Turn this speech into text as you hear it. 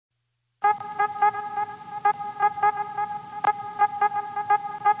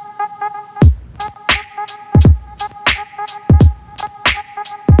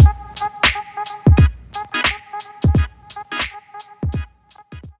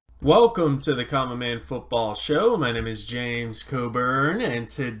Welcome to the Common Man Football Show. My name is James Coburn, and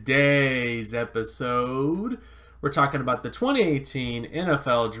today's episode, we're talking about the 2018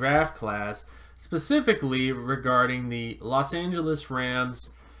 NFL Draft Class, specifically regarding the Los Angeles Rams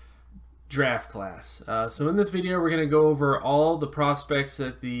Draft Class. So in this video, we're going to go over all the prospects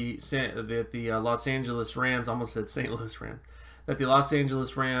that the Los Angeles Rams, almost said St. Louis Rams, that the Los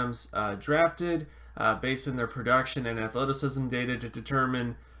Angeles Rams drafted based on their production and athleticism data to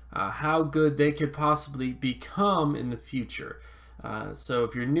determine how good they could possibly become in the future. So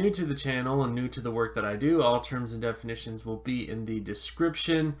if you're new to the channel and new to the work that I do, all terms and definitions will be in the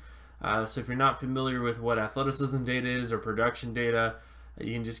description. So if you're not familiar with what athleticism data is or production data,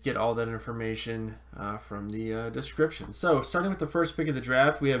 you can just get all that information from the description. So starting with the first pick of the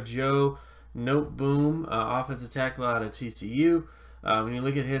draft, we have Joe Noteboom, offensive tackle out of TCU. When you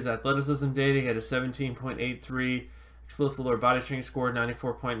look at his athleticism data, he had a 17.83 explosive lower body strength score,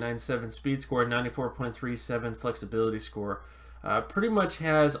 94.97 speed score, 94.37 flexibility score. Pretty much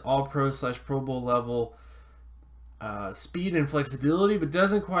has all-pro / Pro Bowl level speed and flexibility, but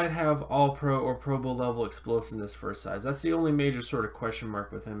doesn't quite have all-pro or Pro Bowl level explosiveness for his size. That's the only major sort of question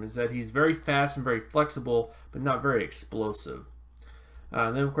mark with him, is that he's very fast and very flexible, but not very explosive.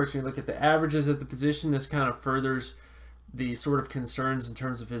 Then, of course, when you look at the averages at the position, this kind of furthers the sort of concerns in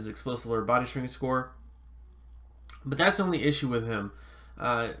terms of his explosive lower body strength score. But that's the only issue with him.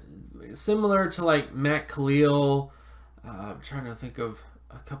 Similar to like Matt Khalil, I'm trying to think of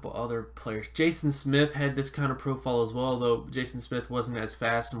a couple other players. Jason Smith had this kind of profile as well, though Jason Smith wasn't as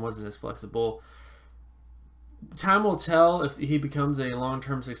fast and wasn't as flexible. Time will tell if he becomes a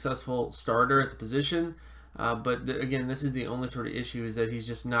long-term successful starter at the position. But again, this is the only sort of issue, is that he's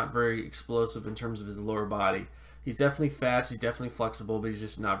just not very explosive in terms of his lower body. He's definitely fast, he's definitely flexible, but he's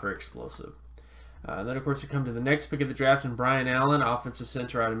just not very explosive. Then, of course, we come to the next pick of the draft, and Brian Allen, offensive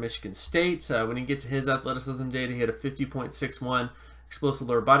center out of Michigan State. When you get to his athleticism data, he had a 50.61 explosive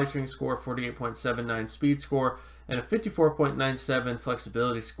lower body strength score, 48.79 speed score, and a 54.97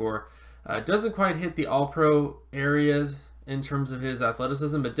 flexibility score. Doesn't quite hit the all-pro areas in terms of his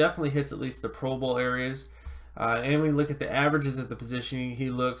athleticism, but definitely hits at least the Pro Bowl areas. And we look at the averages at the position, he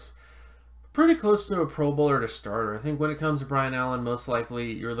looks pretty close to a Pro Bowler to starter. I think when it comes to Brian Allen, most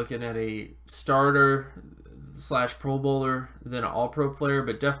likely you're looking at a starter / Pro Bowler than an all-pro player,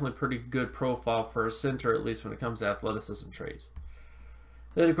 but definitely pretty good profile for a center, at least when it comes to athleticism traits.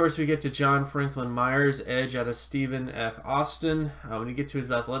 Then, of course, we get to John Franklin Myers, edge out of Stephen F. Austin. When you get to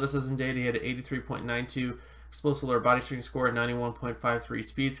his athleticism data, he had an 83.92 explosive lower body strength score, a 91.53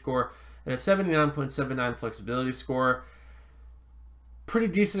 speed score, and a 79.79 flexibility score. Pretty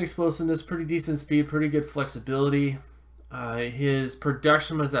decent explosiveness, pretty decent speed, pretty good flexibility. His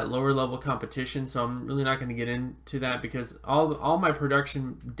production was at lower level competition, so I'm really not going to get into that because all my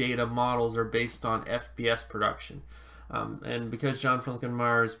production data models are based on FBS production. And because John Franklin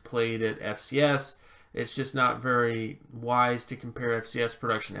Myers played at FCS, it's just not very wise to compare FCS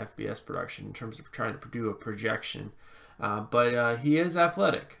production to FBS production in terms of trying to do a projection. But he is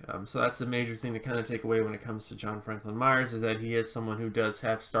athletic, so that's the major thing to kind of take away when it comes to John Franklin Myers, is that he is someone who does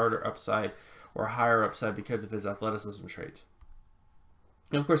have starter upside or higher upside because of his athleticism traits.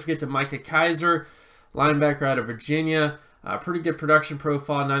 And of course, we get to Micah Kiser, linebacker out of Virginia. Pretty good production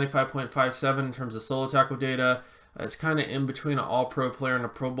profile, 95.57 in terms of solo tackle data. It's kind of in between an all-pro player and a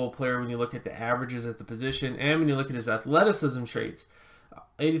Pro Bowl player when you look at the averages at the position and when you look at his athleticism traits.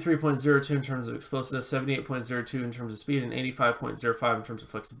 83.02 in terms of explosiveness, 78.02 in terms of speed, and 85.05 in terms of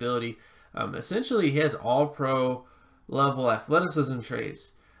flexibility. Essentially, he has all-pro level athleticism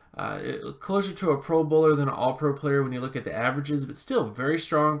traits. Closer to a Pro Bowler than an all-pro player when you look at the averages, but still very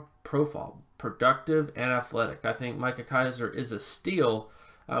strong profile, productive and athletic. I think Micah Kiser is a steal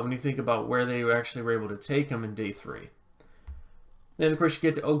when you think about where they actually were able to take him in day 3. Then, of course, you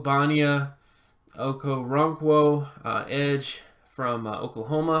get to Ogbonnia, Okoronkwo, edge from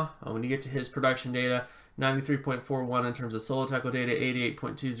Oklahoma. When you get to his production data, 93.41 in terms of solo tackle data,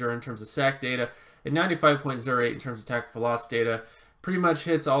 88.20 in terms of sack data, and 95.08 in terms of tackle for loss data. Pretty much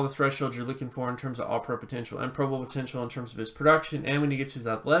hits all the thresholds you're looking for in terms of all-pro potential and Pro Bowl potential in terms of his production. And when you get to his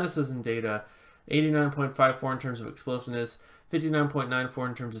athleticism data, 89.54 in terms of explosiveness, 59.94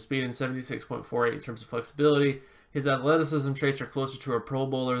 in terms of speed, and 76.48 in terms of flexibility. His athleticism traits are closer to a Pro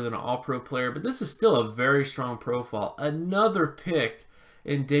Bowler than an all-pro player, but this is still a very strong profile. Another pick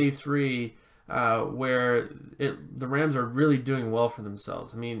in day 3 where the Rams are really doing well for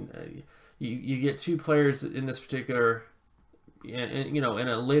themselves. I mean, you get 2 players in this particular, in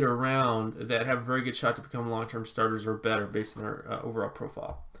a later round that have a very good shot to become long-term starters or better based on their overall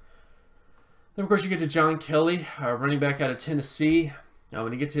profile. Then, of course, you get to John Kelly, running back out of Tennessee.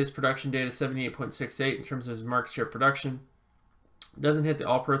 When you get to his production data, 78.68 in terms of his market share production. Doesn't hit the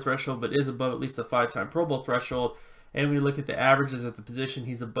All-Pro threshold, but is above at least the 5-time Pro Bowl threshold. And when you look at the averages at the position,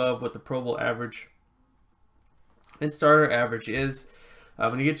 he's above what the Pro Bowl average and starter average is.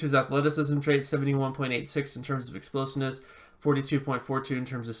 When you get to his athleticism trait, 71.86 in terms of explosiveness, 42.42 in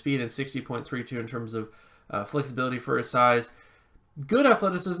terms of speed, and 60.32 in terms of flexibility for his size. Good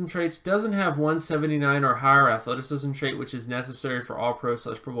athleticism traits, doesn't have 179 or higher athleticism trait, which is necessary for All-Pro /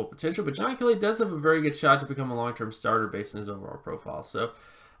 Pro Bowl potential, but John Kelly does have a very good shot to become a long-term starter based on his overall profile. So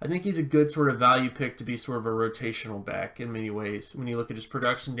I think he's a good sort of value pick to be sort of a rotational back in many ways when you look at his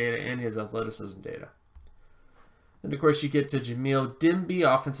production data and his athleticism data. And of course you get to Jamil Dimby,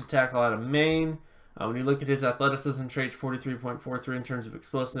 offensive tackle out of Maine. When you look at his athleticism traits, 43.43 in terms of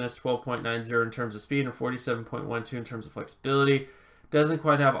explosiveness, 12.90 in terms of speed, and 47.12 in terms of flexibility. Doesn't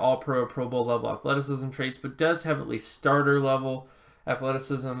quite have All-Pro or Pro Bowl level athleticism traits, but does have at least starter level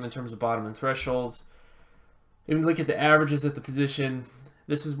athleticism in terms of bottom and thresholds. If you look at the averages at the position,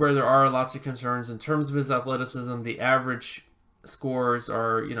 this is where there are lots of concerns. In terms of his athleticism, the average scores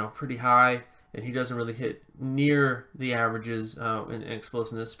are, pretty high, and he doesn't really hit near the averages in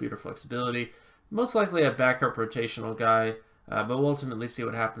explosiveness, speed, or flexibility. Most likely a backup rotational guy, but we'll ultimately see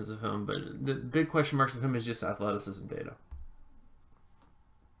what happens with him. But the big question marks with him is just athleticism data.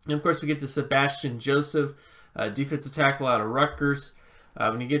 And of course, we get to Sebastian Joseph, defensive tackle out of Rutgers.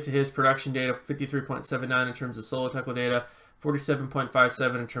 When you get to his production data, 53.79 in terms of solo tackle data,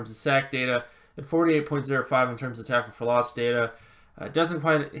 47.57 in terms of sack data, and 48.05 in terms of tackle for loss data. Doesn't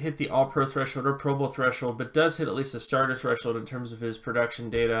quite hit the All-Pro threshold or Pro Bowl threshold, but does hit at least a starter threshold in terms of his production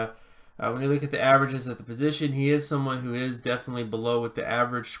data. When you look at the averages at the position, he is someone who is definitely below what the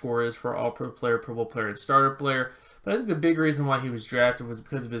average score is for All-Pro player, Pro Bowl player, and starter player. But I think the big reason why he was drafted was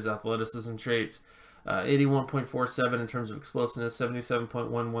because of his athleticism traits. 81.47 in terms of explosiveness,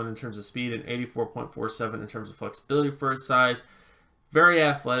 77.11 in terms of speed, and 84.47 in terms of flexibility for his size. Very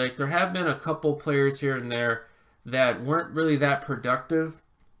athletic. There have been a couple players here and there that weren't really that productive,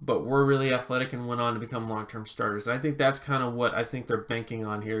 but were really athletic and went on to become long-term starters. And I think that's kind of what I think they're banking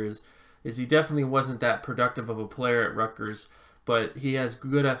on here is he definitely wasn't that productive of a player at Rutgers, but he has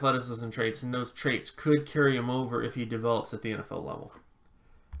good athleticism traits, and those traits could carry him over if he develops at the NFL level.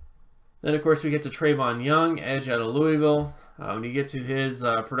 Then, of course, we get to Trevon Young, edge out of Louisville. When you get to his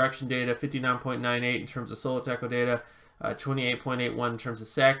production data, 59.98 in terms of solo tackle data, 28.81 in terms of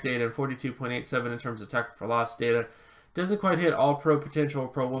sack data, and 42.87 in terms of tackle for loss data. Doesn't quite hit All-Pro potential or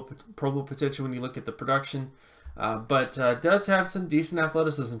Pro Bowl potential when you look at the production, but does have some decent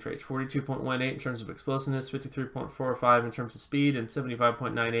athleticism traits. 42.18 in terms of explosiveness, 53.45 in terms of speed, and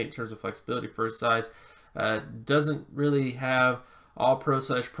 75.98 in terms of flexibility for his size. Doesn't really have All-Pro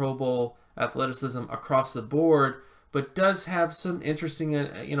 / Pro Bowl athleticism across the board, but does have some interesting,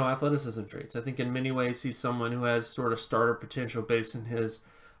 athleticism traits. I think in many ways he's someone who has sort of starter potential based on his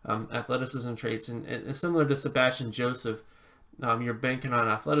athleticism traits, and similar to Sebastian Joseph, you're banking on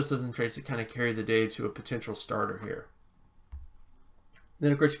athleticism traits to kind of carry the day to a potential starter here.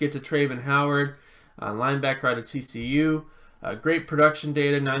 Then, of course, you get to Travin Howard, linebacker out of TCU. Great production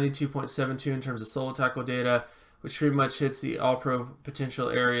data, 92.72 in terms of solo tackle data, which pretty much hits the All-Pro potential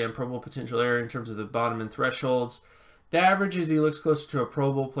area and Pro Bowl potential area in terms of the bottom and thresholds. The average is he looks closer to a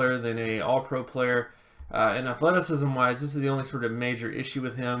Pro Bowl player than a All-Pro player. And athleticism-wise, this is the only sort of major issue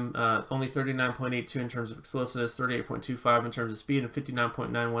with him. Only 39.82 in terms of explosiveness, 38.25 in terms of speed, and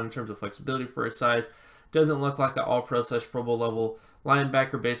 59.91 in terms of flexibility for his size. Doesn't look like an All-Pro / Pro Bowl level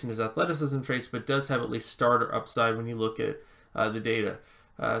linebacker based on his athleticism traits, but does have at least starter upside when you look at the data.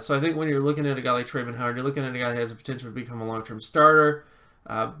 So I think when you're looking at a guy like Travin Howard, you're looking at a guy that has the potential to become a long-term starter.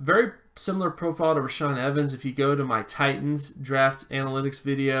 Very similar profile to Rashaan Evans. If you go to my Titans draft analytics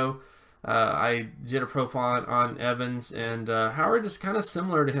video, I did a profile on Evans, and Howard is kind of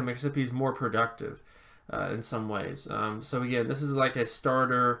similar to him, except he's more productive in some ways. So again, this is like a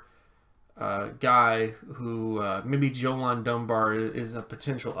starter guy who maybe Jolan Dunbar is a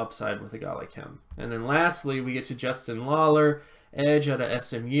potential upside with a guy like him. And then lastly, we get to Justin Lawler, edge out of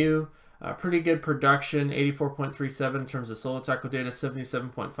SMU. Pretty good production, 84.37 in terms of solo tackle data,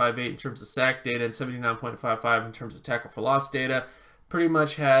 77.58 in terms of sack data, and 79.55 in terms of tackle for loss data. Pretty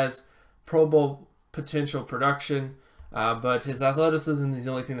much has Pro Bowl potential production, but his athleticism is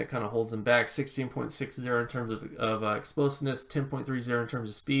the only thing that kind of holds him back. 16.60 in terms of explosiveness, 10.30 in terms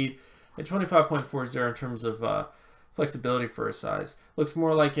of speed, and 25.40 in terms of flexibility for his size. Looks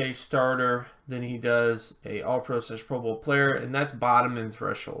more like a starter than he does a All-Pro / Pro Bowl player, and that's bottom and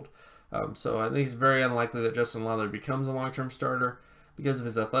threshold. So I think it's very unlikely that Justin Lawler becomes a long-term starter because of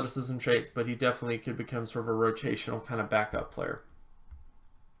his athleticism traits, but he definitely could become sort of a rotational kind of backup player.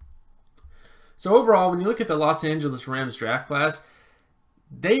 So overall, when you look at the Los Angeles Rams draft class,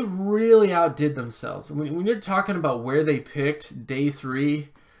 they really outdid themselves. When you're talking about where they picked day 3,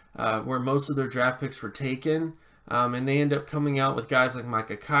 where most of their draft picks were taken, and they end up coming out with guys like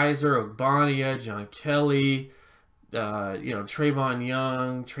Micah, Kiser, Ogbonnia, John Kelly, Trayvon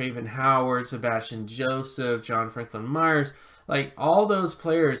Young, Travin Howard, Sebastian Joseph, John Franklin Myers. Like, all those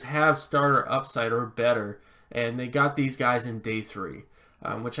players have starter upside or better, and they got these guys in day 3,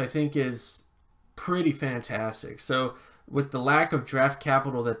 which I think is pretty fantastic. So with the lack of draft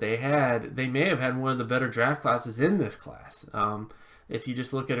capital that they had, they may have had one of the better draft classes in this class. If you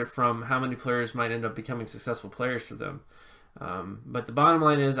just look at it from how many players might end up becoming successful players for them. But the bottom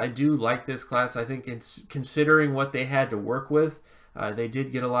line is, I do like this class. I think it's, considering what they had to work with, they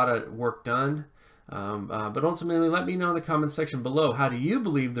did get a lot of work done. But ultimately, let me know in the comments section below, how do you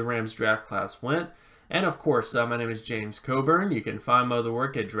believe the Rams draft class went? And of course, my name is James Coburn. You can find my other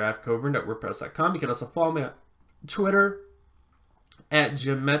work at draftcoburn.wordpress.com. You can also follow me on Twitter at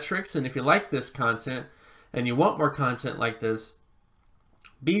Geometrics. And if you like this content and you want more content like this,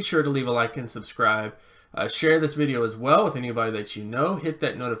 be sure to leave a like and subscribe. Share this video as well with anybody that you know. Hit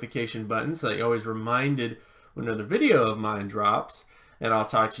that notification button so that you're always reminded when another video of mine drops. And I'll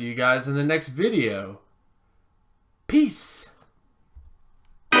talk to you guys in the next video. Peace!